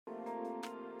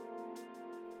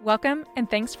Welcome, and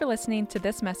thanks for listening to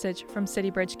this message from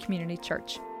City Bridge Community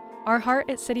Church. Our heart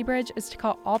at City Bridge is to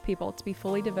call all people to be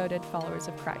fully devoted followers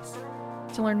of Christ.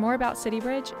 To learn more about City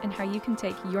Bridge and how you can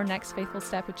take your next faithful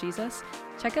step with Jesus,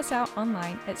 check us out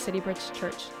online at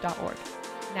citybridgechurch.org.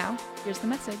 Now, here's the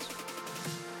message.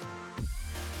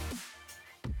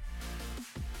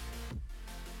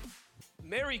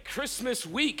 Merry Christmas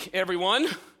week, everyone.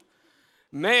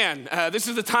 Man, this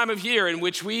is the time of year in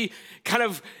which we kind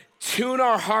of tune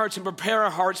our hearts and prepare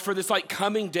our hearts for this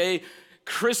coming day,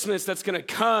 Christmas that's gonna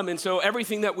come. And so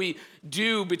everything that we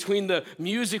do between the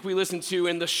music we listen to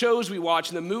and the shows we watch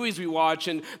and the movies we watch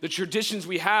and the traditions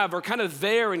we have are kind of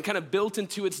there and kind of built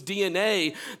into its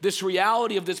DNA, this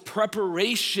reality of this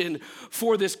preparation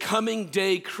for this coming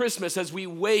day, Christmas, as we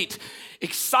wait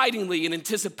excitingly in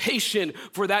anticipation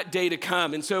for that day to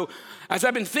come. And so as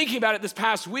I've been thinking about it this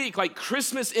past week,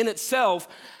 Christmas in itself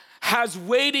has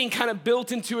waiting kind of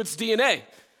built into its DNA.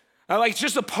 It's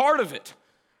just a part of it.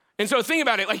 And so think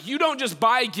about it, you don't just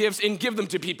buy gifts and give them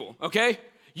to people, okay?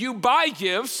 You buy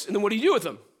gifts, and then what do you do with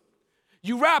them?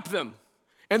 You wrap them,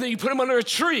 and then you put them under a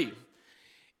tree.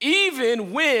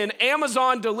 Even when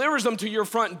Amazon delivers them to your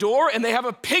front door and they have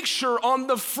a picture on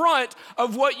the front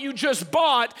of what you just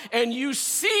bought, and you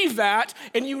see that,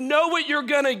 and you know what you're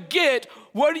gonna get,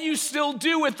 what do you still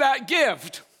do with that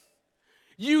gift?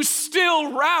 You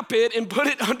still wrap it and put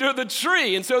it under the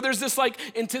tree. And so there's this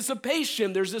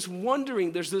anticipation, there's this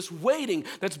wondering, there's this waiting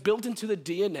that's built into the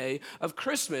DNA of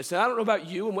Christmas. And I don't know about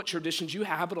you and what traditions you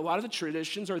have, but a lot of the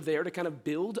traditions are there to kind of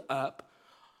build up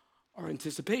our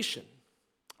anticipation,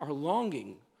 our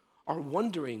longing, our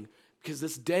wondering, because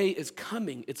this day is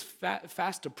coming, it's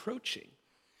fast approaching.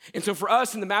 And so for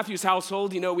us in the Matthews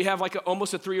household, we have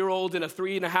almost a 3-year-old and a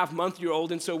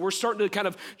 3.5-month-year-old. And so we're starting to kind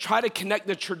of try to connect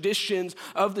the traditions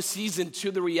of the season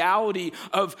to the reality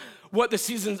of what the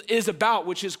season is about,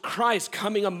 which is Christ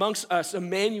coming amongst us,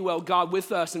 Emmanuel, God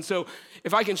with us. And so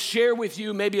if I can share with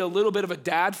you maybe a little bit of a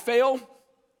dad fail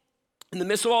in the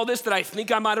midst of all this that I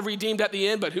think I might have redeemed at the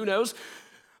end, but who knows?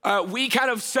 We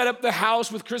kind of set up the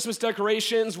house with Christmas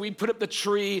decorations. We put up the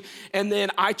tree, and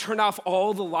then I turned off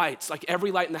all the lights.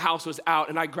 Every light in the house was out,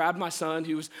 and I grabbed my son,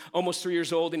 who was almost 3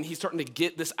 years old, and he's starting to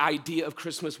get this idea of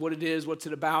Christmas, what it is, what's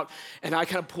it about, and I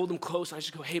kind of pulled him close, and I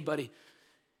just go, hey, buddy,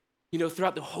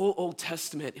 throughout the whole Old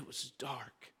Testament, it was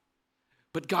dark,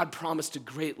 but God promised a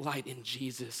great light in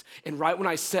Jesus, and right when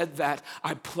I said that,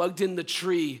 I plugged in the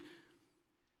tree,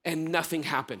 and nothing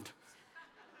happened.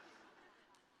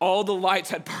 All the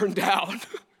lights had burned out.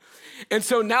 And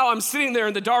so now I'm sitting there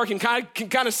in the dark and can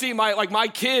kind of see my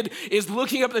kid is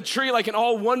looking up at the tree in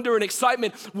all wonder and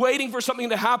excitement, waiting for something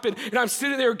to happen. And I'm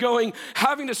sitting there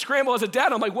having to scramble as a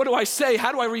dad. I'm like, what do I say?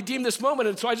 How do I redeem this moment?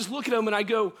 And so I just look at him and I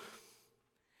go,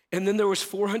 and then there was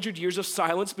 400 years of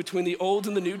silence between the Old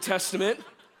and the New Testament.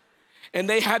 And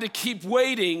they had to keep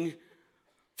waiting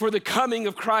for the coming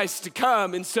of Christ to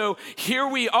come. And so here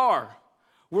we are,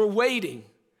 we're waiting.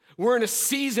 We're in a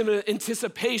season of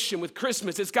anticipation with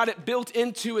Christmas. It's got it built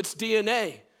into its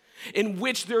DNA, in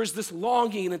which there's this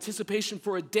longing and anticipation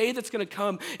for a day that's gonna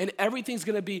come and everything's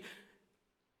gonna be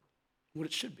what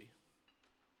it should be.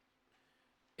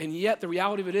 And yet the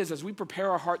reality of it is, as we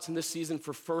prepare our hearts in this season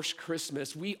for first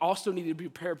Christmas, we also need to be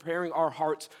preparing our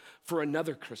hearts for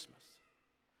another Christmas,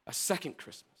 a second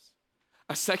Christmas.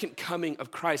 A second coming of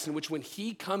Christ, in which when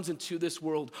he comes into this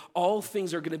world, all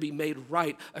things are gonna be made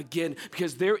right again,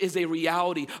 because there is a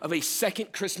reality of a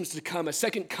second Christmas to come, a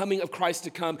second coming of Christ to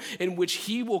come, in which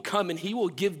he will come and he will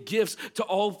give gifts to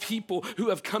all people who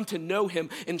have come to know him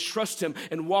and trust him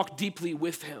and walk deeply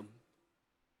with him.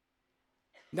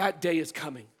 That day is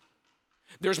coming.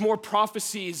 There's more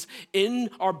prophecies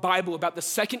in our Bible about the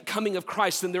second coming of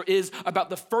Christ than there is about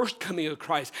the first coming of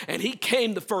Christ, and he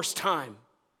came the first time.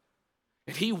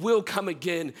 And he will come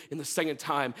again in the second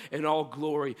time in all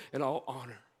glory and all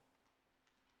honor.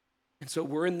 And so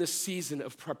we're in this season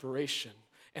of preparation.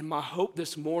 And my hope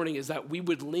this morning is that we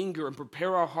would linger and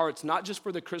prepare our hearts, not just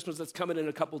for the Christmas that's coming in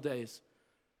a couple days,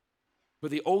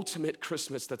 but the ultimate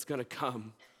Christmas that's gonna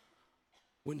come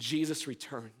when Jesus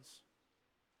returns.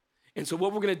 And so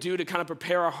what we're gonna do to kind of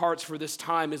prepare our hearts for this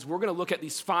time is we're gonna look at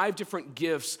these 5 different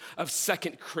gifts of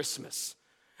second Christmas.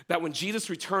 That when Jesus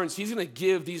returns, he's gonna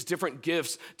give these different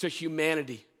gifts to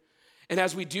humanity. And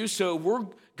as we do so, we're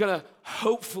gonna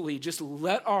hopefully just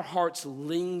let our hearts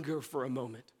linger for a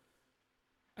moment.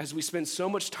 As we spend so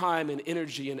much time and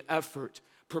energy and effort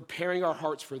preparing our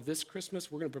hearts for this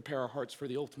Christmas, we're gonna prepare our hearts for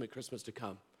the ultimate Christmas to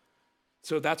come.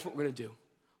 So that's what we're gonna do.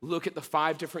 Look at the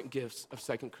 5 different gifts of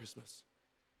second Christmas.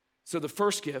 So the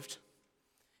first gift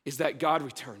is that God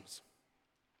returns.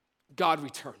 God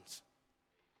returns.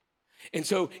 And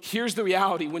so here's the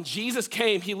reality. When Jesus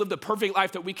came, he lived a perfect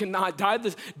life that we cannot, died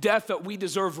the death that we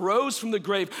deserve, rose from the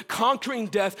grave, conquering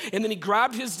death, and then he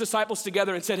grabbed his disciples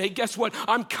together and said, hey, guess what?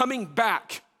 I'm coming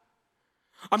back.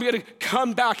 I'm gonna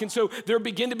come back. And so there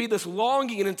began to be this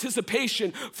longing and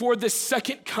anticipation for this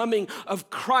second coming of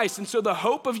Christ. And so the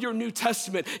hope of your New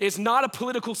Testament is not a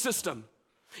political system.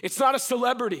 It's not a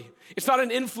celebrity. It's not an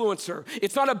influencer.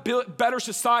 It's not a better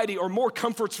society or more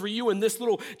comforts for you in this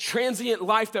little transient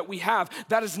life that we have.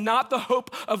 That is not the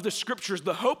hope of the scriptures.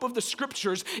 The hope of the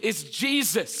scriptures is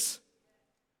Jesus.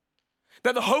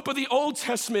 That the hope of the Old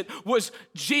Testament was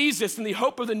Jesus, and the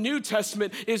hope of the New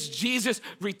Testament is Jesus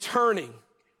returning.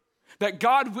 That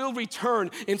God will return,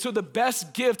 and so the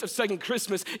best gift of second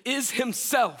Christmas is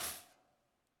himself.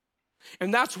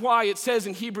 And that's why it says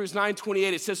in Hebrews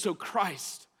 9:28, it says, so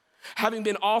Christ, having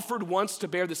been offered once to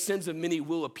bear the sins of many,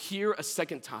 will appear a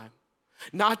second time,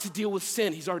 not to deal with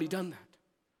sin. He's already done that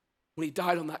when he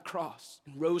died on that cross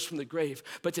and rose from the grave,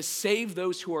 but to save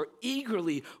those who are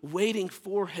eagerly waiting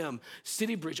for him.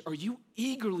 City Bridge, are you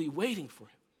eagerly waiting for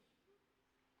him?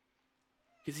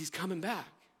 Because he's coming back,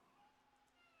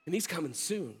 and he's coming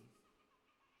soon.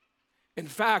 In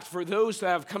fact, for those that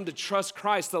have come to trust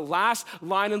Christ, the last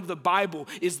line of the Bible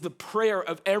is the prayer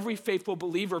of every faithful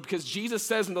believer, because Jesus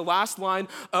says in the last line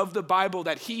of the Bible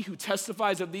that he who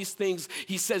testifies of these things,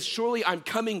 he says, surely I'm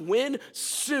coming when?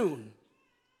 Soon.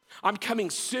 I'm coming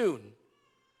soon.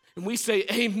 And we say,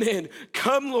 amen.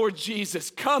 Come, Lord Jesus.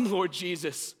 Come, Lord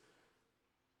Jesus.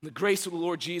 And the grace of the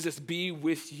Lord Jesus be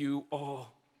with you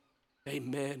all.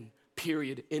 Amen.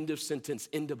 Period. End of sentence.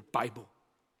 End of Bible.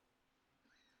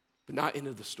 But not end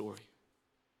of the story.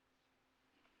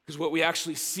 Because what we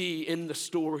actually see in the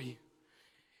story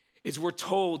is we're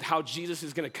told how Jesus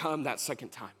is going to come that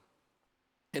second time.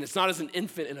 And it's not as an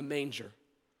infant in a manger,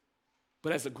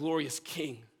 but as a glorious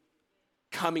king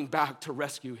coming back to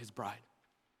rescue his bride.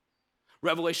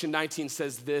 Revelation 19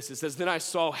 says this. It says, then I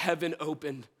saw heaven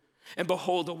opened, and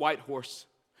behold, a white horse.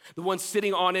 The one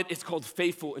sitting on it is called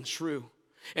Faithful and True.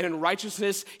 And in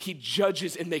righteousness, he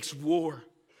judges and makes war.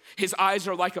 His eyes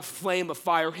are like a flame of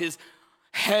fire. His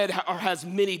head has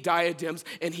many diadems,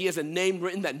 and he has a name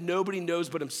written that nobody knows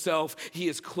but himself. He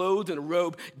is clothed in a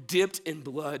robe dipped in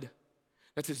blood.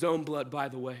 That's his own blood, by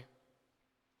the way,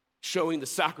 showing the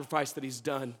sacrifice that he's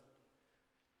done.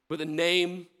 But the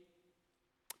name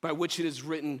by which it is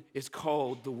written is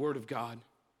called the Word of God.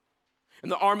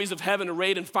 And the armies of heaven,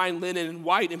 arrayed in fine linen and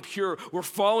white and pure, were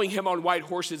following him on white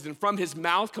horses. And from his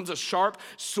mouth comes a sharp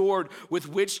sword with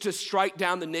which to strike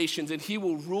down the nations. And he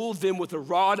will rule them with a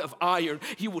rod of iron.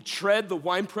 He will tread the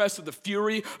winepress of the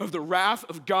fury of the wrath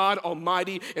of God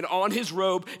Almighty. And on his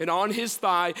robe and on his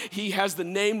thigh, he has the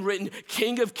name written,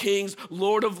 King of Kings,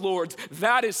 Lord of Lords.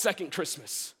 That is second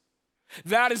Christmas.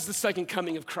 That is the second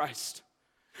coming of Christ.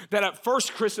 That at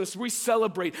first Christmas, we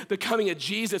celebrate the coming of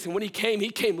Jesus. And when he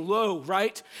came low,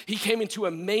 right? He came into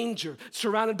a manger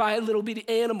surrounded by little bitty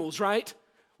animals, right?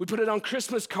 We put it on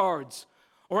Christmas cards.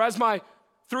 Or as my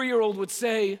 3-year-old would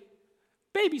say,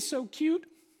 baby's so cute,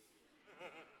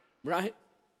 right?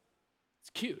 It's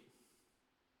cute.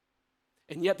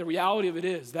 And yet the reality of it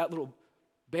is that little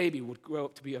baby would grow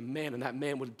up to be a man, and that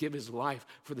man would give his life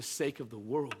for the sake of the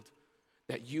world,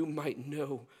 that you might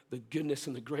know the goodness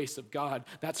and the grace of God.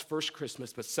 That's first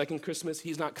Christmas, but second Christmas,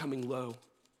 he's not coming low.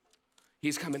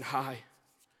 He's coming high.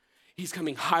 He's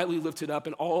coming highly lifted up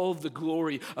in all the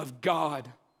glory of God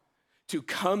to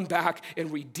come back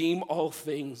and redeem all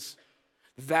things.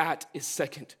 That is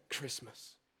second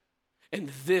Christmas.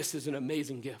 And this is an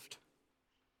amazing gift.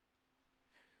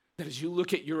 That as you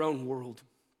look at your own world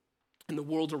and the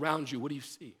world around you, what do you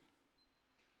see?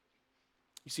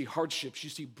 You see hardships, you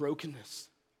see brokenness.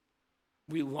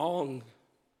 We long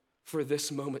for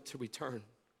this moment to return,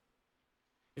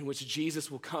 in which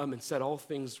Jesus will come and set all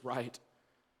things right.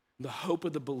 The hope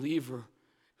of the believer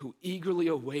who eagerly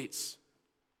awaits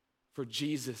for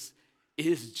Jesus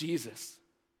is Jesus.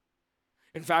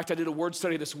 In fact, I did a word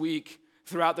study this week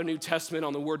throughout the New Testament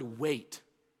on the word wait.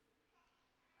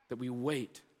 That we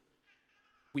wait.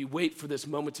 We wait for this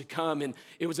moment to come, and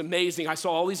it was amazing. I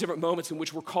saw all these different moments in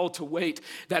which we're called to wait,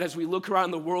 that as we look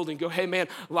around the world and go, hey man,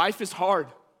 life is hard.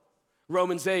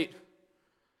 Romans 8.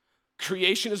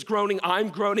 Creation is groaning, I'm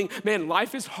groaning. Man,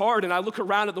 life is hard, and I look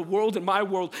around at the world and my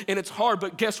world, and it's hard,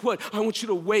 but guess what? I want you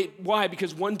to wait. Why?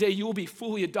 Because one day you will be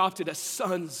fully adopted as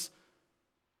sons,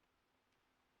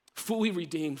 fully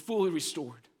redeemed, fully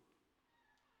restored.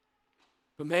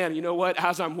 But man, you know what?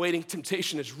 As I'm waiting,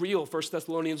 temptation is real. 1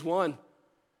 Thessalonians 1.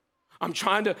 I'm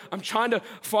trying to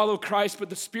follow Christ,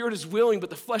 but the spirit is willing, but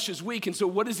the flesh is weak. And so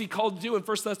what is he called to do in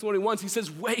 1 Thessalonians 1? He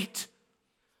says, wait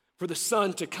for the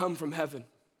Son to come from heaven?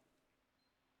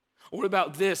 Or what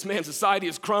about this? Man, society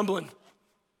is crumbling.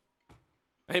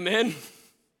 Amen?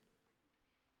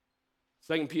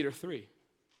 2 Peter 3.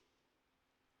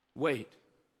 Wait,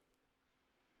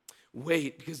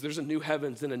 because there's a new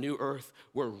heavens and a new earth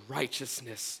where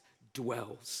righteousness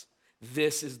dwells.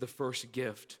 This is the first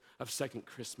gift of second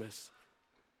Christmas.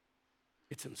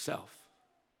 It's himself.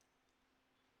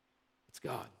 It's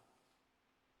God.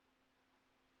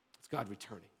 It's God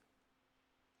returning.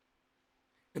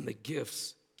 And the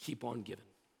gifts keep on giving.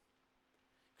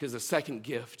 Because the second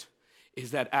gift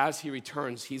is that as he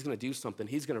returns, he's going to do something.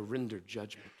 He's going to render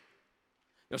judgment.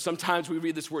 Now, sometimes we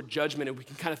read this word judgment and we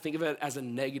can kind of think of it as a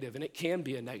negative, and it can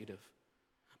be a negative.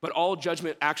 But all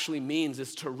judgment actually means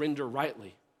is to render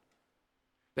rightly.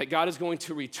 That God is going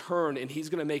to return and he's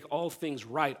going to make all things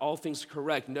right, all things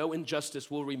correct. No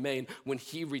injustice will remain when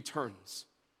he returns.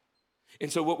 And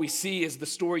so what we see as the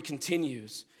story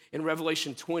continues in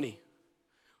Revelation 20,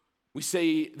 we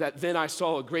say that then I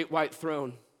saw a great white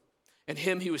throne, and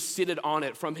him who was seated on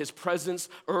it. From his presence,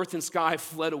 earth and sky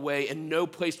fled away, and no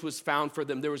place was found for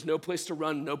them. There was no place to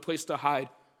run, no place to hide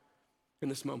in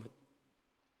this moment.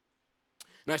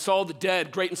 And I saw the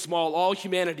dead, great and small, all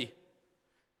humanity,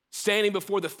 standing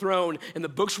before the throne, and the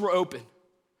books were open.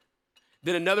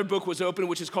 Then another book was opened,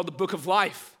 which is called the Book of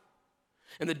Life.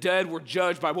 And the dead were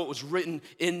judged by what was written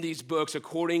in these books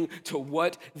according to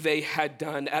what they had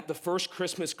done. At the first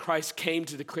Christmas, Christ came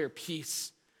to declare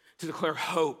peace, to declare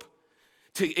hope,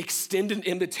 to extend an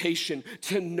invitation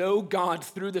to know God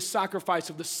through the sacrifice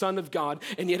of the Son of God.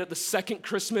 And yet at the second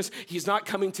Christmas, he's not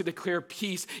coming to declare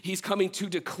peace. He's coming to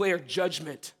declare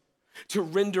judgment, to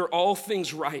render all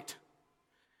things right.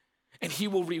 And he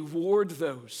will reward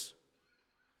those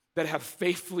that have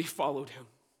faithfully followed him.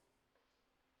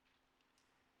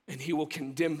 And he will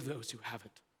condemn those who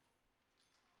haven't.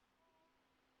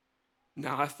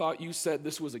 Now, I thought you said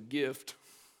this was a gift.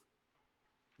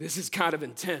 This is kind of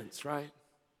intense, right?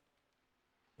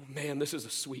 Well, man, this is a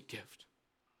sweet gift.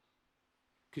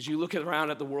 Because you look around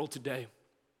at the world today,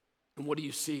 and what do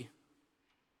you see?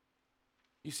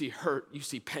 You see hurt, you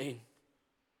see pain,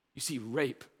 you see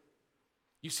rape,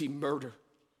 you see murder,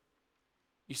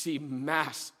 you see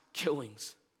mass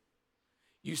killings,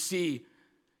 you see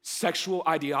sexual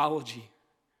ideology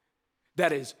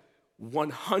that is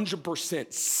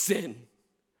 100% sin,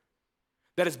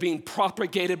 that is being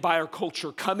propagated by our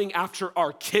culture, coming after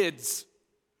our kids.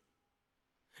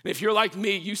 And if you're like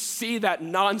me, you see that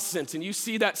nonsense and you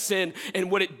see that sin, and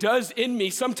what it does in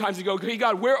me, sometimes you go, hey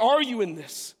God, where are you in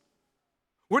this?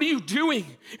 What are you doing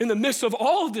in the midst of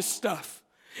all of this stuff?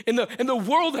 In the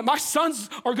world that my sons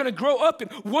are gonna grow up in,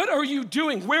 what are you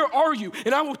doing? Where are you?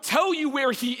 And I will tell you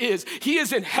where he is. He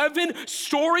is in heaven,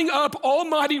 storing up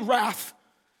almighty wrath,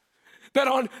 that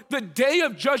on the day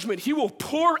of judgment, he will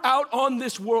pour out on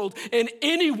this world, and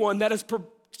anyone that has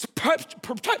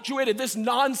perpetuated this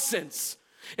nonsense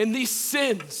and these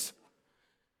sins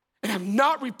and have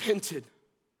not repented.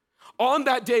 On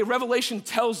that day, Revelation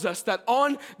tells us that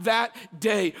on that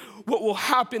day, what will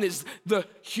happen is the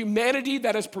humanity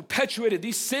that has perpetuated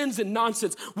these sins and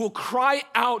nonsense will cry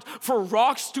out for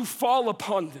rocks to fall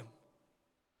upon them.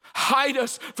 Hide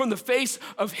us from the face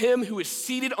of him who is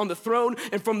seated on the throne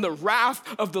and from the wrath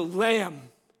of the Lamb.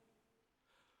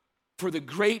 For the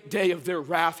great day of their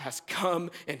wrath has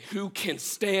come, and who can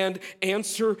stand?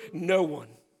 Answer, no one.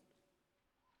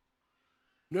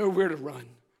 Nowhere to run,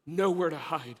 nowhere to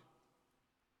hide.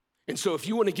 And so if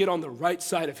you want to get on the right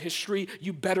side of history,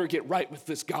 you better get right with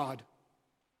this God,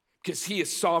 because he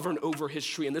is sovereign over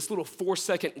history. And this little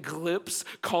 4-second glimpse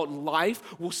called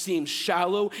life will seem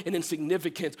shallow and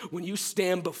insignificant when you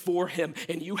stand before him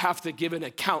and you have to give an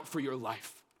account for your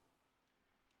life.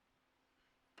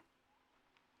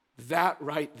 That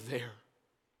right there,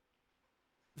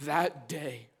 that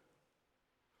day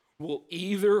will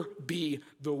either be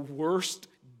the worst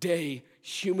day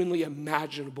humanly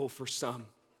imaginable for some,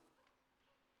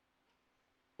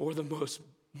 or the most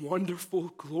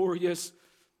wonderful, glorious,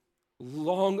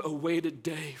 long-awaited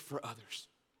day for others.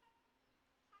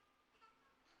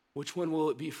 Which one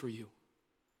will it be for you?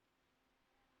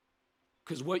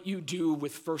 Because what you do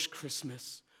with first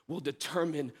Christmas will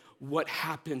determine what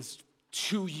happens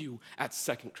to you at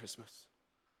second Christmas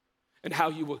and how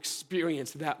you will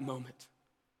experience that moment.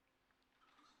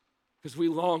 Because we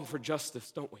long for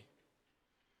justice, don't we?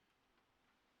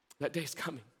 That day's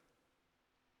coming.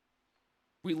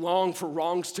 We long for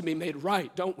wrongs to be made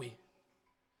right, don't we?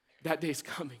 That day's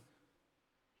coming.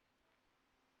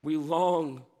 We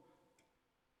long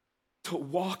to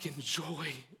walk in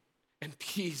joy and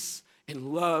peace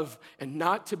and love and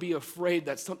not to be afraid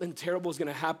that something terrible is going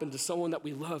to happen to someone that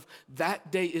we love.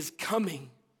 That day is coming.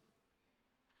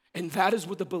 And that is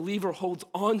what the believer holds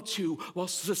on to while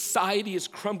society is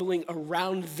crumbling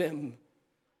around them.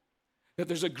 That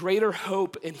there's a greater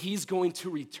hope and he's going to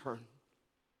return.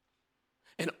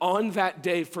 And on that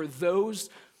day, for those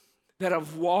that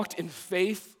have walked in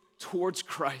faith towards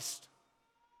Christ,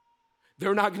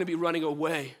 they're not going to be running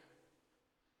away.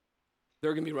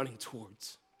 They're going to be running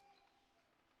towards.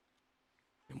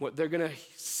 And what they're going to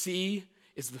see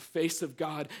is the face of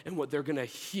God, and what they're going to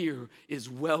hear is,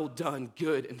 well done,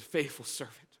 good and faithful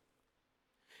servant.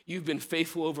 You've been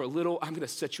faithful over a little, I'm going to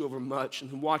set you over much.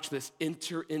 And watch this,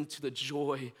 enter into the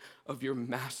joy of your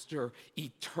master.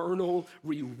 Eternal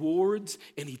rewards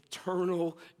and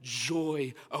eternal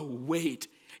joy await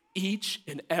each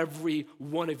and every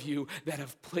one of you that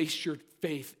have placed your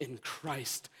faith in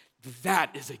Christ.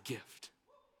 That is a gift,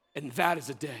 and that is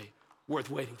a day worth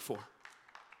waiting for.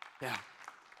 Yeah.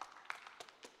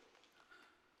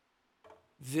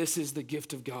 This is the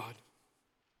gift of God,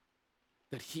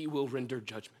 that he will render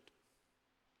judgment.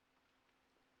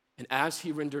 And as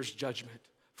he renders judgment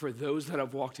for those that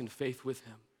have walked in faith with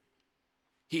him,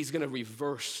 he's going to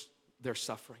reverse their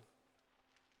suffering.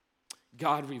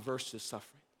 God reverses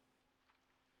suffering.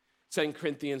 2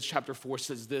 Corinthians chapter 4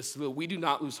 says this, "Though we do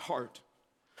not lose heart.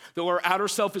 Though our outer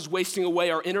self is wasting away,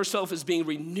 our inner self is being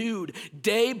renewed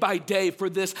day by day, for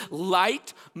this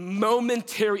light,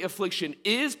 momentary affliction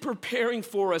is preparing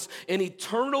for us an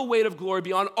eternal weight of glory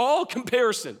beyond all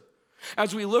comparison,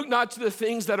 as we look not to the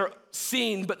things that are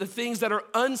seen, but the things that are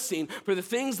unseen. For the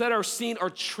things that are seen are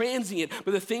transient,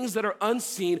 but the things that are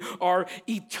unseen are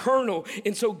eternal."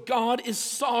 And so God is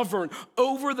sovereign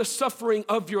over the suffering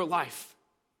of your life,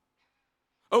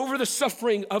 over the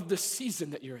suffering of the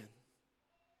season that you're in.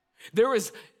 There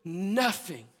is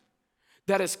nothing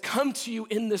that has come to you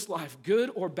in this life, good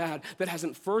or bad, that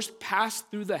hasn't first passed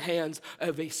through the hands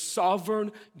of a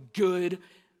sovereign, good,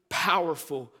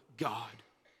 powerful God.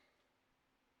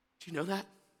 Do you know that?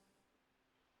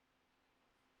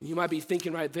 You might be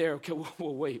thinking right there, okay,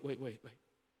 well, wait.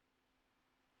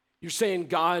 You're saying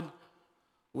God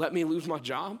let me lose my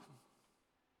job?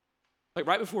 Like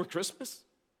right before Christmas?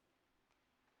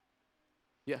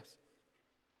 Yes.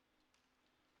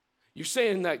 You're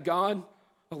saying that God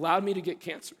allowed me to get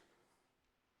cancer?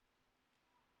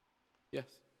 Yes.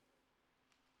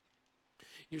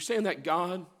 You're saying that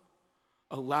God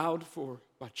allowed for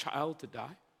my child to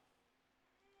die?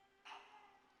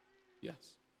 Yes.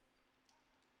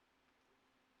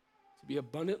 To be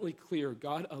abundantly clear,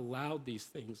 God allowed these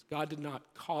things. God did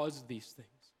not cause these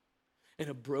things. In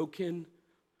a broken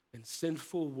and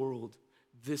sinful world,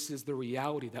 this is the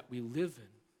reality that we live in.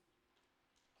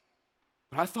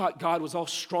 But I thought God was all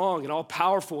strong and all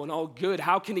powerful and all good.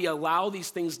 How can he allow these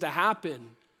things to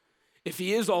happen if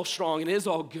he is all strong and is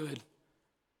all good?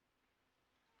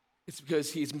 It's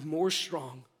because he's more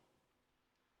strong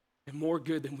and more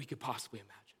good than we could possibly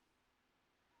imagine.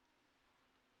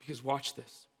 Because watch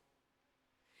this.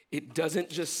 It doesn't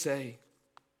just say,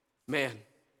 man,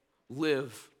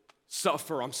 live,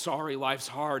 suffer, I'm sorry, life's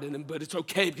hard, but it's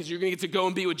okay because you're gonna get to go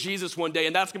and be with Jesus one day,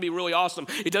 and that's gonna be really awesome.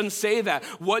 It doesn't say that.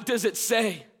 What does it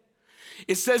say?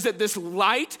 It says that this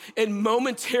light and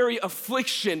momentary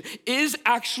affliction is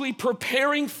actually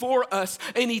preparing for us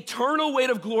an eternal weight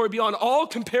of glory beyond all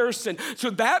comparison.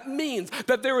 So that means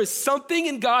that there is something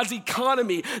in God's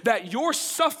economy that your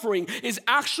suffering is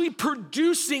actually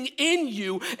producing in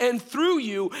you and through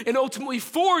you and ultimately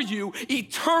for you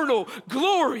eternal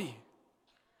glory.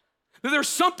 That there's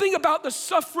something about the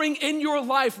suffering in your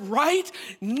life right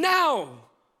now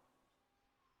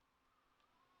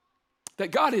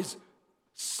that God is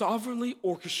sovereignly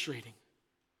orchestrating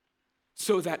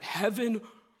so that heaven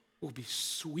will be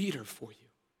sweeter for you.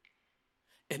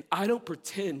 And I don't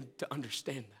pretend to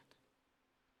understand that,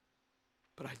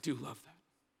 but I do love that.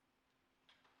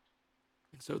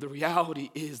 And so the reality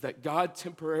is that God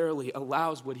temporarily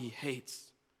allows what he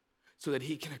hates so that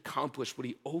he can accomplish what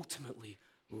he ultimately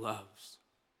loves.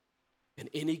 And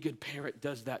any good parent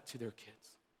does that to their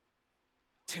kids,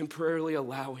 temporarily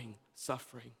allowing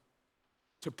suffering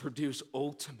to produce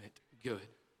ultimate good.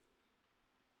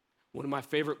 One of my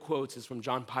favorite quotes is from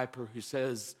John Piper, who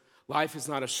says, "Life is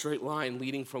not a straight line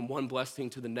leading from one blessing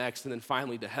to the next and then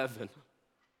finally to heaven."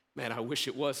 Man, I wish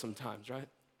it was sometimes, right?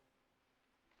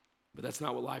 But that's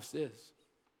not what life is.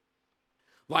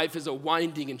 Life is a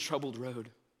winding and troubled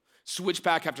road,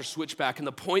 switchback after switchback, and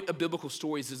the point of biblical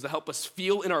stories is to help us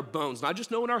feel in our bones, not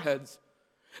just know in our heads,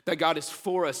 that God is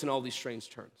for us in all these strange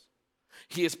turns.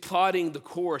 He is plotting the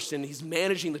course and he's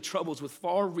managing the troubles with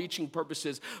far-reaching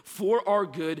purposes for our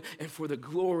good and for the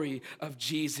glory of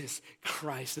Jesus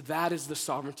Christ. That is the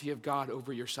sovereignty of God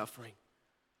over your suffering.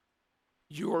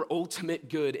 Your ultimate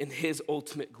good and his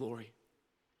ultimate glory.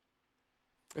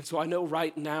 And so I know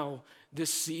right now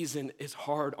this season is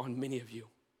hard on many of you.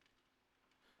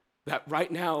 That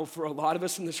right now, for a lot of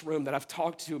us in this room that I've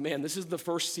talked to, man, this is the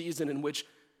first season in which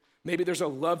maybe there's a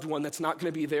loved one that's not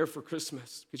going to be there for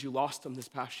Christmas because you lost them this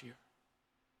past year.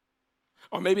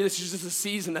 Or maybe this is just a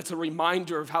season that's a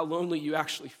reminder of how lonely you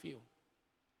actually feel.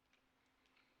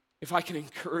 If I can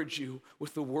encourage you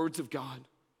with the words of God,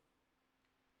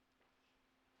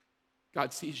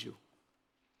 God sees you.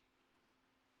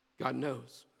 God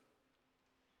knows.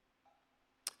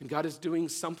 And God is doing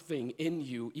something in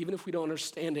you, even if we don't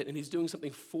understand it, and he's doing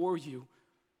something for you,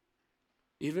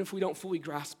 even if we don't fully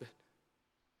grasp it.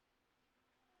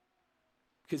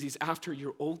 Because he's after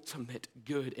your ultimate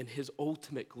good and his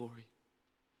ultimate glory.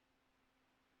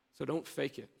 So don't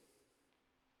fake it.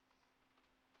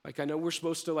 Like, I know we're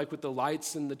supposed to, like with the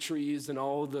lights and the trees and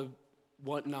all the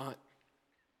whatnot,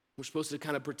 we're supposed to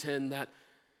kind of pretend that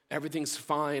everything's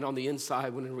fine on the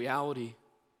inside, when in reality,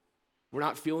 we're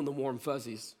not feeling the warm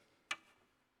fuzzies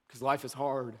because life is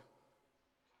hard.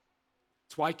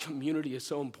 It's why community is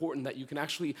so important, that you can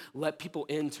actually let people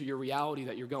into your reality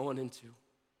that you're going into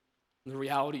and the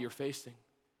reality you're facing.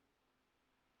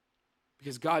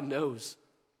 Because God knows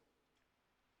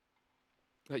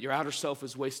that your outer self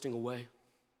is wasting away.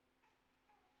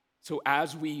 So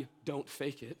as we don't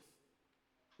fake it,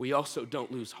 we also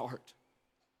don't lose heart.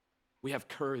 We have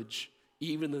courage,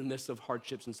 even in the midst of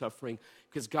hardships and suffering,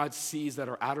 because God sees that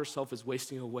our outer self is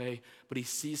wasting away, but he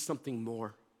sees something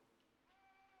more.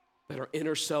 That our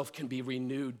inner self can be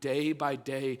renewed day by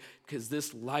day, because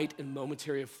this light and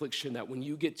momentary affliction, that when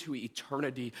you get to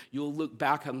eternity, you'll look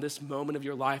back on this moment of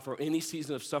your life or any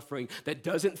season of suffering that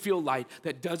doesn't feel light,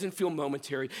 that doesn't feel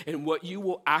momentary, and what you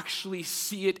will actually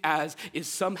see it as is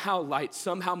somehow light,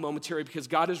 somehow momentary, because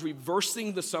God is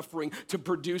reversing the suffering to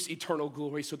produce eternal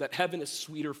glory so that heaven is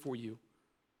sweeter for you.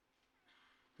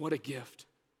 What a gift.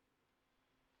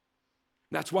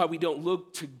 That's why we don't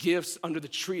look to gifts under the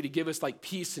tree to give us like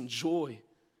peace and joy,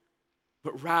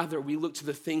 but rather we look to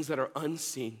the things that are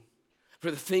unseen.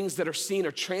 For the things that are seen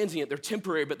are transient, they're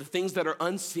temporary, but the things that are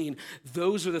unseen,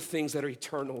 those are the things that are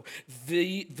eternal.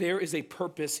 There is a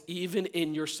purpose even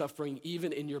in your suffering,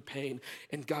 even in your pain,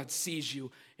 and God sees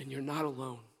you and you're not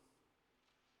alone.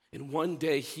 And one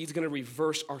day he's gonna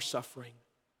reverse our suffering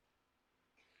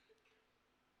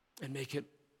and make it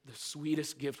the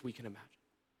sweetest gift we can imagine.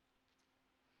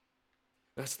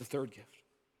 That's the third gift.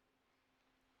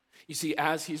 You see,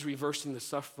 as he's reversing the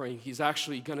suffering, he's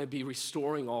actually going to be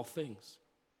restoring all things.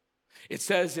 It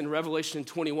says in Revelation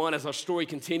 21, as our story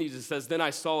continues, it says, "Then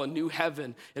I saw a new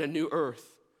heaven and a new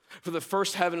earth. For the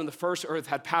first heaven and the first earth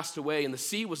had passed away, and the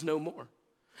sea was no more.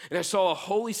 And I saw a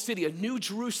holy city, a new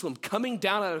Jerusalem, coming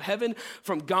down out of heaven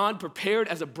from God, prepared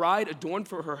as a bride adorned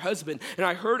for her husband. And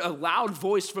I heard a loud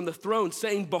voice from the throne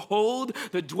saying, 'Behold,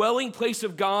 the dwelling place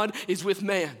of God is with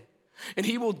man. And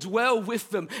he will dwell with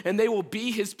them, and they will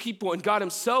be his people, and God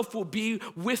himself will be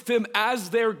with them as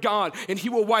their God. And he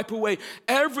will wipe away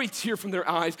every tear from their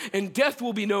eyes, and death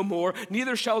will be no more.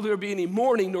 Neither shall there be any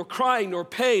mourning, nor crying, nor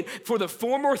pain, for the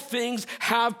former things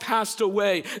have passed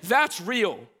away.'" That's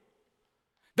real.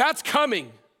 That's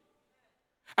coming.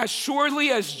 As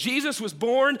surely as Jesus was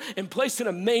born and placed in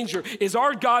a manger, is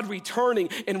our God returning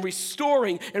and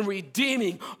restoring and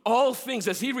redeeming all things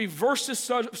as he reverses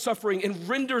suffering and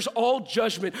renders all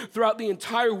judgment throughout the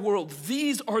entire world.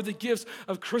 These are the gifts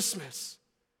of Christmas.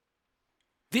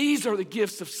 These are the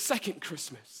gifts of second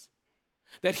Christmas.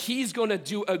 That he's gonna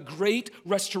do a great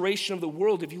restoration of the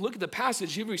world. If you look at the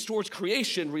passage, he restores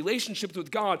creation, relationships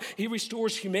with God. He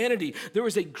restores humanity. There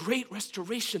is a great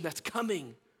restoration that's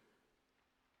coming.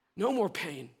 No more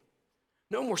pain,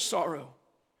 no more sorrow,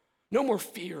 no more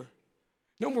fear,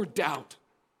 no more doubt,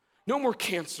 no more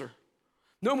cancer,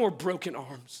 no more broken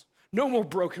arms, no more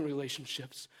broken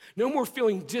relationships, no more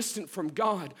feeling distant from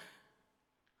God,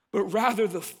 but rather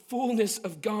the fullness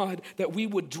of God, that we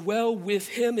would dwell with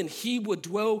him and he would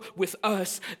dwell with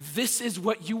us. This is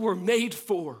what you were made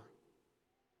for.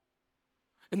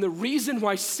 And the reason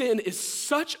why sin is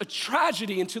such a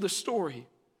tragedy into the story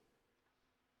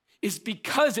is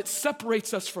because it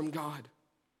separates us from God.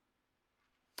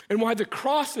 And why the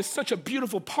cross is such a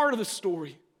beautiful part of the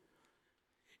story,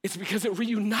 it's because it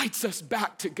reunites us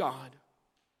back to God.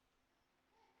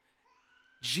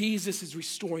 Jesus is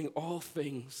restoring all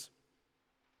things,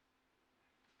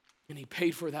 and he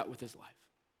paid for that with his life.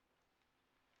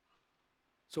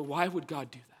 So why would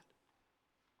God do that?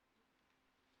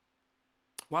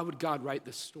 Why would God write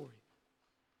this story?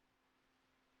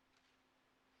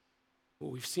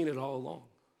 Well, we've seen it all along.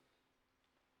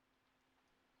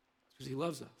 It's because he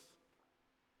loves us.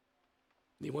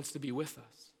 And he wants to be with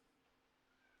us.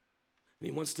 And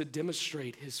he wants to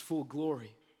demonstrate his full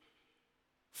glory,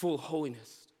 full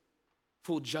holiness,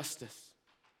 full justice,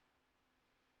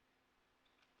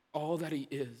 all that he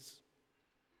is,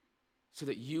 so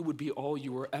that you would be all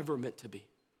you were ever meant to be.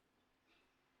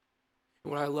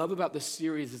 And what I love about this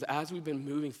series is as we've been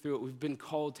moving through it, we've been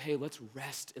called, hey, let's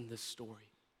rest in this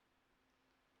story.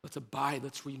 Let's abide,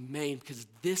 let's remain, because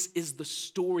this is the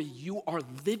story you are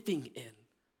living in.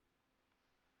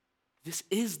 This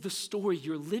is the story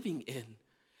you're living in.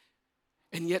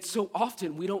 And yet so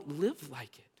often we don't live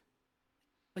like it.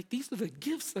 Like these are the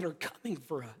gifts that are coming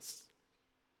for us.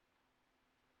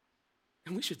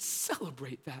 And we should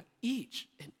celebrate that each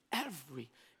and every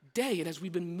day. And as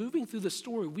we've been moving through the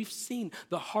story, we've seen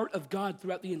the heart of God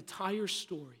throughout the entire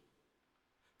story.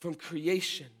 From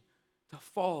creation to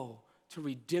fall to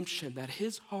redemption, that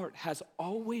his heart has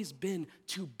always been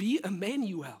to be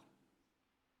Emmanuel,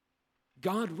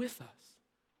 God with us.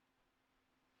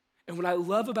 And what I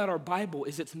love about our Bible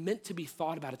is it's meant to be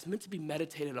thought about. It's meant to be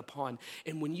meditated upon.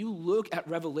 And when you look at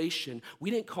Revelation,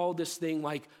 we didn't call this thing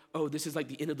like, oh, this is like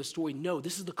the end of the story. No,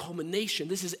 this is the culmination.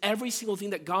 This is every single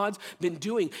thing that God's been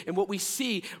doing. And what we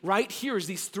see right here is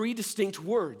these three distinct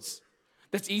words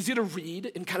that's easy to read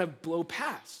and kind of blow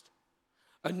past.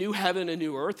 A new heaven, a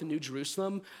new earth, a new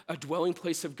Jerusalem, a dwelling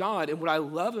place of God. And what I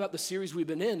love about the series we've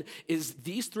been in is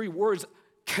these three words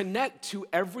connect to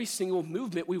every single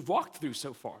movement we've walked through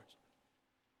so far.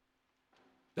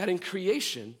 That in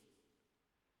creation,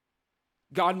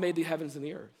 God made the heavens and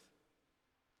the earth.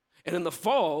 And in the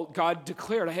fall, God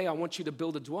declared, hey, I want you to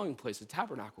build a dwelling place, a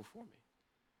tabernacle for me.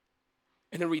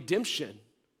 And in redemption,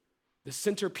 the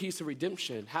centerpiece of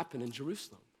redemption happened in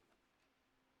Jerusalem.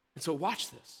 And so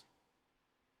watch this.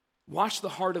 Watch the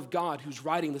heart of God who's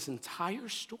writing this entire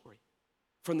story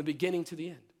from the beginning to the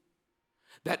end.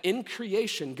 That in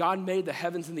creation, God made the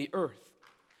heavens and the earth.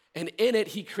 And in it,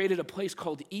 he created a place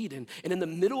called Eden. And in the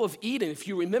middle of Eden, if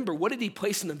you remember, what did he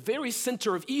place in the very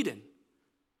center of Eden?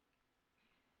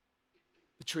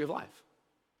 The tree of life,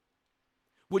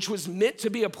 which was meant to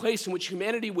be a place in which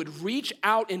humanity would reach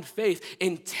out in faith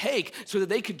and take so that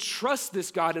they could trust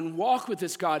this God and walk with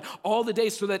this God all the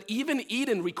days, so that even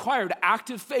Eden required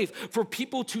active faith for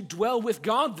people to dwell with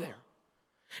God there.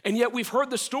 And yet we've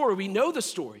heard the story, we know the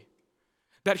story.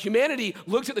 That humanity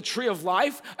looked at the tree of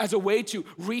life as a way to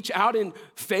reach out in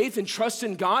faith and trust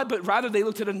in God, but rather they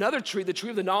looked at another tree, the tree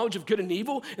of the knowledge of good and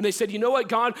evil, and they said, you know what,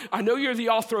 God, I know you're the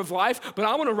author of life, but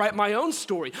I want to write my own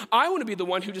story. I want to be the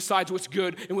one who decides what's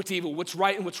good and what's evil, what's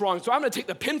right and what's wrong. So I'm going to take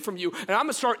the pen from you, and I'm going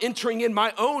to start entering in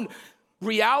my own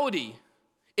reality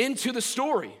into the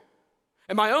story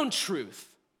and my own truth.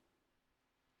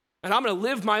 And I'm going to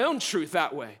live my own truth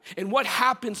that way. And what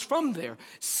happens from there?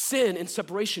 Sin and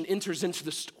separation enters into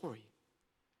the story.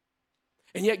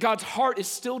 And yet God's heart is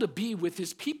still to be with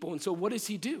his people. And so what does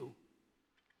he do?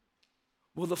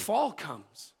 Well, the fall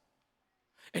comes.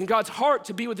 And God's heart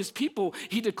to be with his people,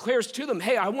 he declares to them,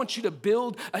 hey, I want you to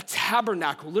build a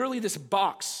tabernacle, literally this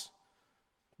box.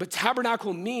 But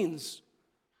tabernacle means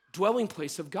dwelling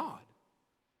place of God.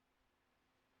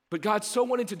 But God so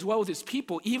wanted to dwell with his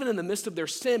people, even in the midst of their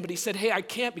sin, but he said, hey, I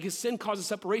can't because sin causes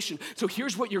separation. So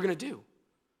here's what you're gonna do.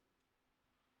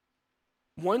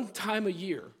 One time a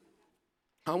year,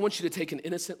 I want you to take an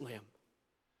innocent lamb,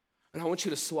 and I want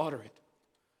you to slaughter it.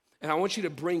 And I want you to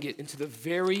bring it into the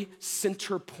very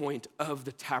center point of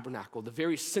the tabernacle, the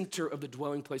very center of the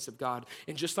dwelling place of God.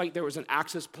 And just like there was an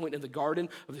access point in the garden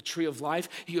of the tree of life,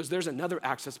 he goes, there's another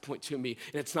access point to me.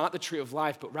 And it's not the tree of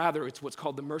life, but rather it's what's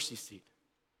called the mercy seat,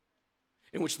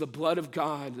 in which the blood of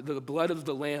God, the blood of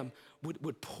the Lamb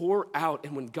would pour out.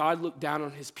 And when God looked down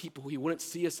on his people, he wouldn't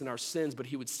see us in our sins, but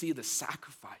he would see the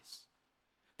sacrifice,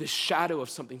 this shadow of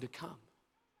something to come.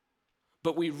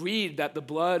 But we read that the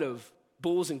blood of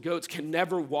bulls and goats can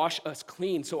never wash us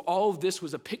clean. So all of this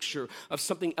was a picture of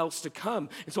something else to come.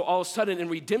 And so all of a sudden in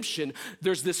redemption,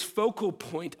 there's this focal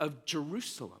point of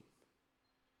Jerusalem,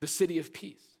 the city of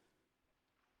peace.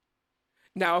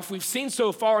 Now, if we've seen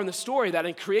so far in the story that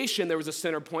in creation there was a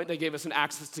center point that gave us an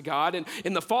access to God, and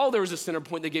in the fall there was a center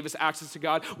point that gave us access to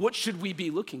God, what should we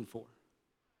be looking for?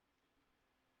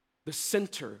 The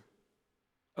center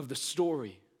of the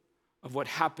story of what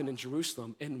happened in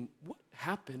Jerusalem. And what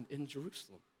happened in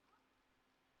Jerusalem?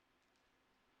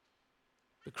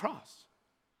 The cross,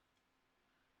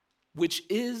 which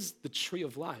is the tree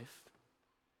of life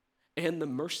and the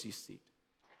mercy seat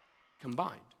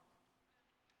combined,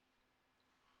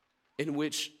 in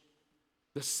which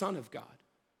the Son of God,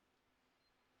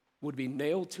 would be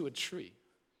nailed to a tree.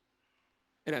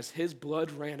 And as his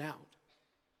blood ran out,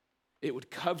 it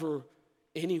would cover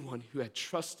anyone who had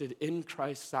trusted in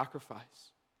Christ's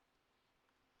sacrifice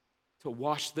to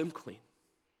wash them clean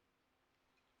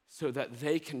so that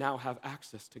they can now have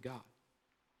access to God.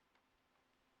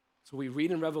 So we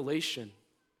read in Revelation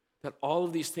that all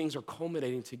of these things are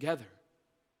culminating together.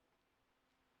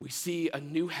 We see a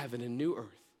new heaven and new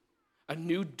earth, a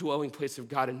new dwelling place of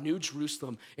God, a new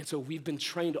Jerusalem. And so we've been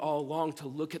trained all along to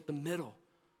look at the middle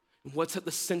and what's at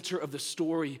the center of the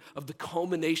story of the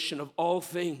culmination of all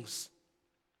things.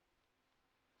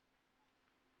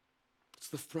 It's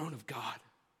the throne of God,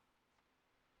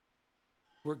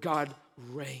 where God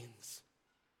reigns,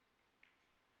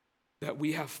 that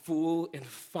we have full and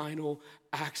final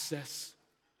access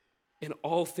in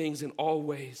all things, in all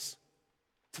ways,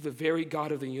 to the very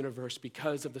God of the universe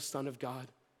because of the Son of God,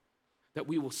 that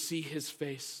we will see his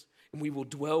face and we will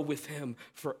dwell with him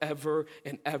forever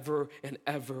and ever and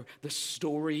ever. The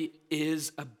story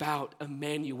is about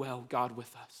Emmanuel, God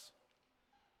with us.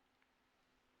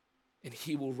 And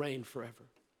he will reign forever.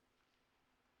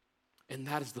 And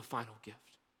that is the final gift,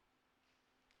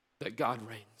 that God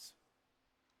reigns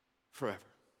forever.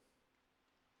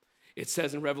 It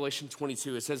says in Revelation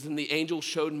 22, it says, "And the angel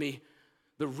showed me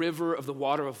the river of the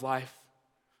water of life,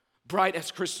 bright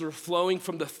as crystal, flowing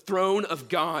from the throne of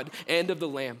God and of the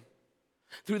Lamb.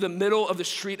 Through the middle of the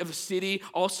street of the city,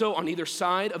 also on either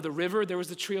side of the river, there was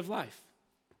the tree of life."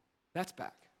 That's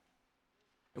back.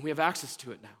 And we have access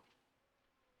to it now.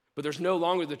 But there's no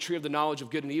longer the tree of the knowledge of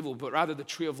good and evil, but rather the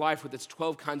tree of life with its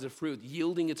 12 kinds of fruit,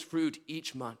 yielding its fruit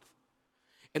each month.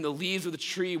 And the leaves of the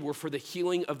tree were for the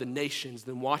healing of the nations.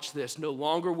 Then watch this. No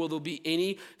longer will there be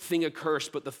anything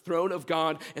accursed, but the throne of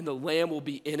God and the Lamb will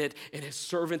be in it, and his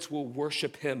servants will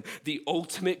worship him. The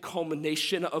ultimate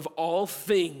culmination of all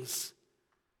things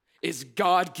is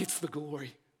God gets the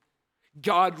glory.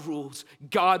 God rules,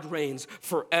 God reigns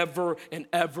forever and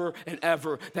ever and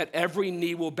ever, that every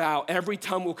knee will bow, every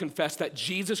tongue will confess that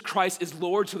Jesus Christ is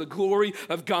Lord to the glory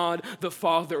of God the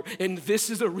Father. And this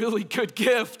is a really good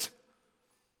gift,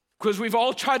 because we've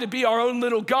all tried to be our own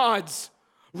little gods,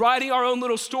 writing our own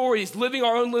little stories, living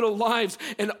our own little lives,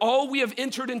 and all we have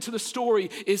entered into the story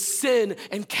is sin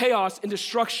and chaos and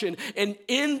destruction. And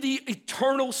in the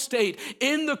eternal state,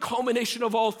 in the culmination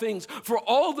of all things, for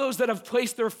all those that have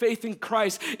placed their faith in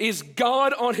Christ, is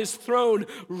God on his throne,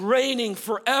 reigning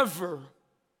forever.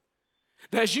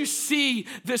 That as you see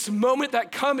this moment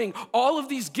that coming, all of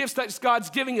these gifts that God's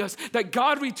giving us, that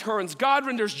God returns, God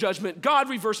renders judgment, God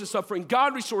reverses suffering,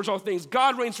 God restores all things,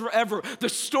 God reigns forever. The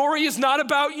story is not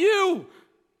about you.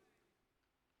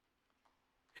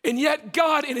 And yet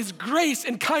God, in his grace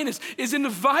and kindness, is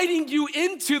inviting you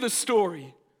into the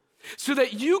story so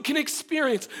that you can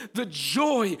experience the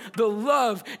joy, the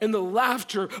love, and the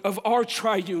laughter of our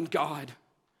triune God.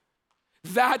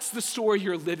 That's the story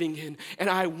you're living in. And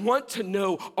I want to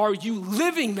know, are you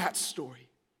living that story?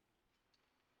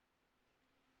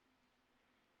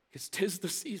 Because 'tis the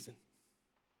season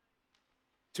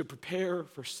to prepare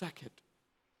for second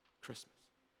Christmas.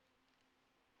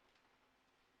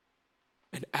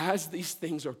 And as these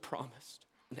things are promised,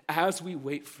 and as we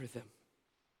wait for them,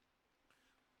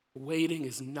 waiting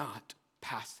is not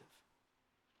passive.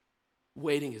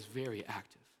 Waiting is very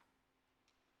active.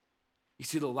 You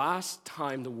see, the last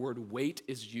time the word wait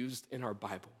is used in our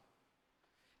Bible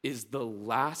is the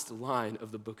last line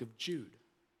of the book of Jude.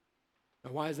 Now,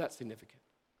 why is that significant?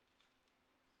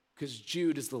 Because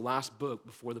Jude is the last book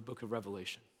before the book of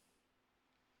Revelation,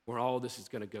 where all this is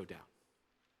going to go down.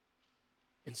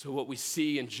 And so what we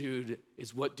see in Jude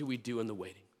is, what do we do in the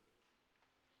waiting?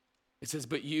 It says,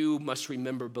 "But you must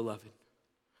remember, beloved,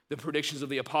 the predictions of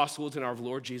the apostles and our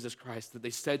Lord Jesus Christ, that they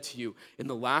said to you, in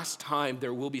the last time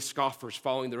there will be scoffers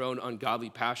following their own ungodly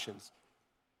passions."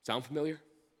 Sound familiar?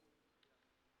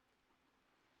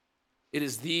 "It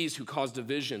is these who cause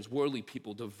divisions, worldly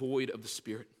people, devoid of the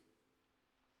Spirit."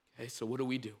 Okay, so what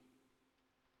do?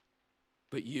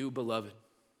 "But you, beloved,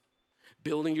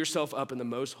 building yourself up in the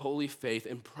most holy faith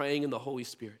and praying in the Holy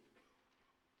Spirit,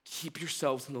 keep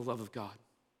yourselves in the love of God,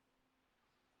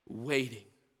 waiting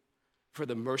for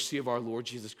the mercy of our Lord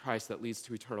Jesus Christ that leads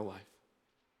to eternal life.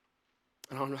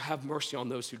 And I want to have mercy on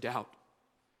those who doubt.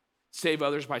 Save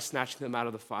others by snatching them out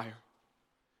of the fire.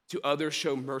 To others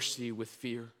show mercy with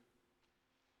fear,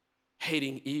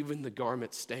 hating even the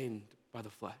garment stained by the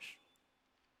flesh."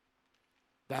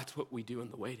 That's what we do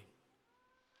in the waiting.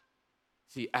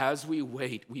 See, as we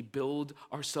wait, we build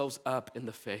ourselves up in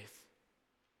the faith.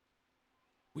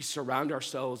 We surround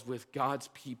ourselves with God's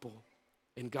people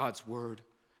and God's word,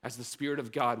 as the Spirit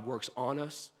of God works on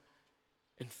us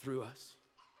and through us.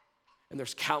 And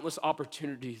there's countless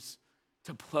opportunities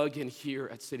to plug in here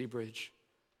at City Bridge,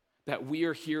 that we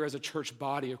are here as a church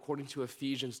body, according to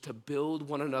Ephesians, to build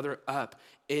one another up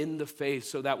in the faith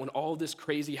so that when all this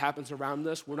crazy happens around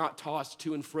us, we're not tossed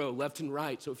to and fro, left and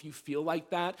right. So if you feel like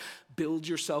that, build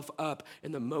yourself up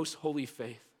in the most holy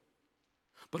faith,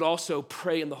 but also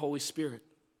pray in the Holy Spirit.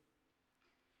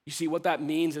 You see, what that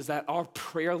means is that our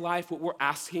prayer life, what we're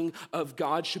asking of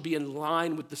God, should be in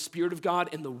line with the Spirit of God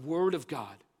and the Word of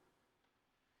God,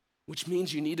 which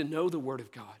means you need to know the Word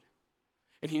of God.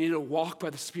 And you need to walk by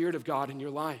the Spirit of God in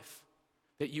your life,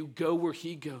 that you go where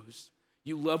He goes.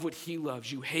 You love what He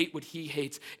loves. You hate what He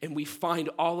hates. And we find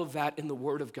all of that in the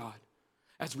Word of God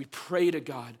as we pray to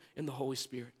God in the Holy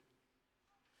Spirit.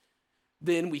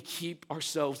 Then we keep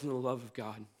ourselves in the love of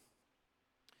God.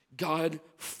 God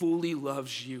fully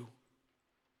loves you.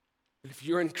 And if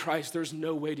you're in Christ, there's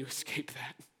no way to escape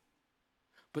that.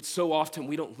 But so often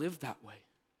we don't live that way.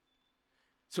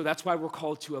 So that's why we're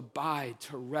called to abide,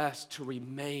 to rest, to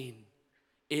remain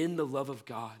in the love of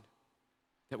God.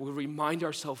 That we remind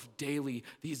ourselves daily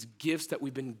these gifts that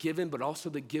we've been given, but also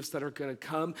the gifts that are going to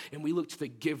come, and we look to the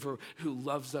giver who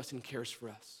loves us and cares for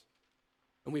us.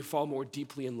 And we fall more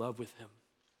deeply in love with Him.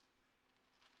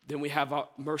 Then we have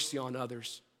mercy on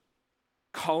others,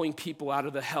 calling people out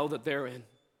of the hell that they're in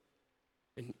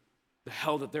and the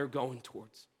hell that they're going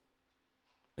towards,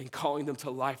 and calling them to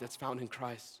life that's found in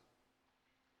Christ.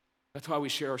 That's why we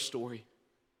share our story.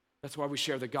 That's why we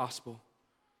share the gospel.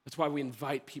 That's why we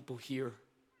invite people here,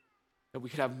 that we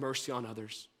could have mercy on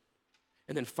others.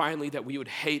 And then finally, that we would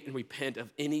hate and repent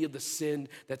of any of the sin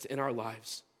that's in our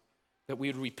lives, that we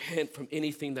would repent from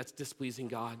anything that's displeasing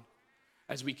God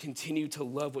as we continue to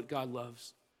love what God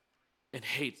loves and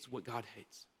hates what God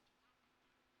hates.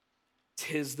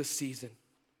 'Tis the season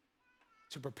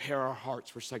to prepare our hearts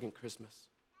for second Christmas.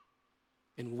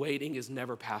 And waiting is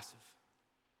never passive.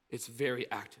 It's very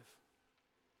active.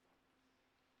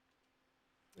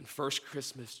 In first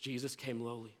Christmas, Jesus came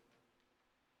lowly.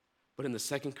 But in the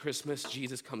second Christmas,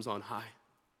 Jesus comes on high.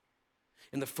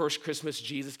 In the first Christmas,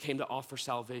 Jesus came to offer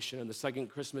salvation. In the second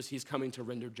Christmas, He's coming to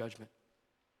render judgment.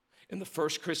 In the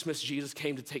first Christmas, Jesus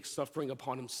came to take suffering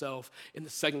upon Himself. In the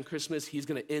second Christmas, He's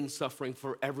going to end suffering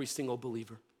for every single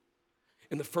believer.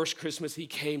 In the first Christmas, He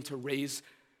came to raise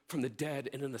from the dead.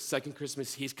 And in the second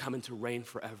Christmas, He's coming to reign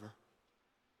forever.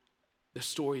 The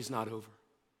story's not over.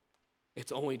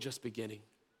 It's only just beginning.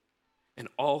 And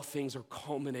all things are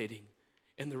culminating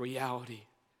in the reality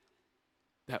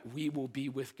that we will be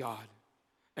with God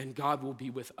and God will be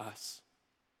with us.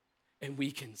 And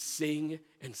we can sing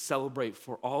and celebrate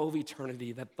for all of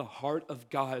eternity that the heart of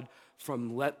God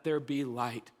from let there be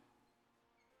light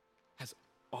has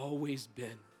always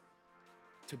been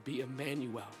to be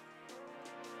Emmanuel,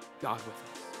 God with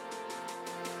us.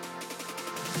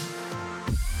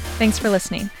 Thanks for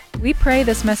listening. We pray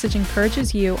this message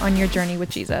encourages you on your journey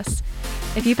with Jesus.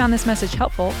 If you found this message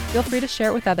helpful, feel free to share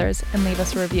it with others and leave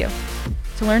us a review.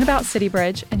 To learn about City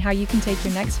Bridge and how you can take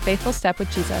your next faithful step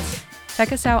with Jesus,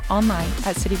 check us out online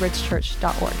at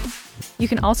citybridgechurch.org. You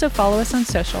can also follow us on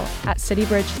social at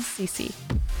CityBridgeCC.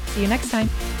 See you next time.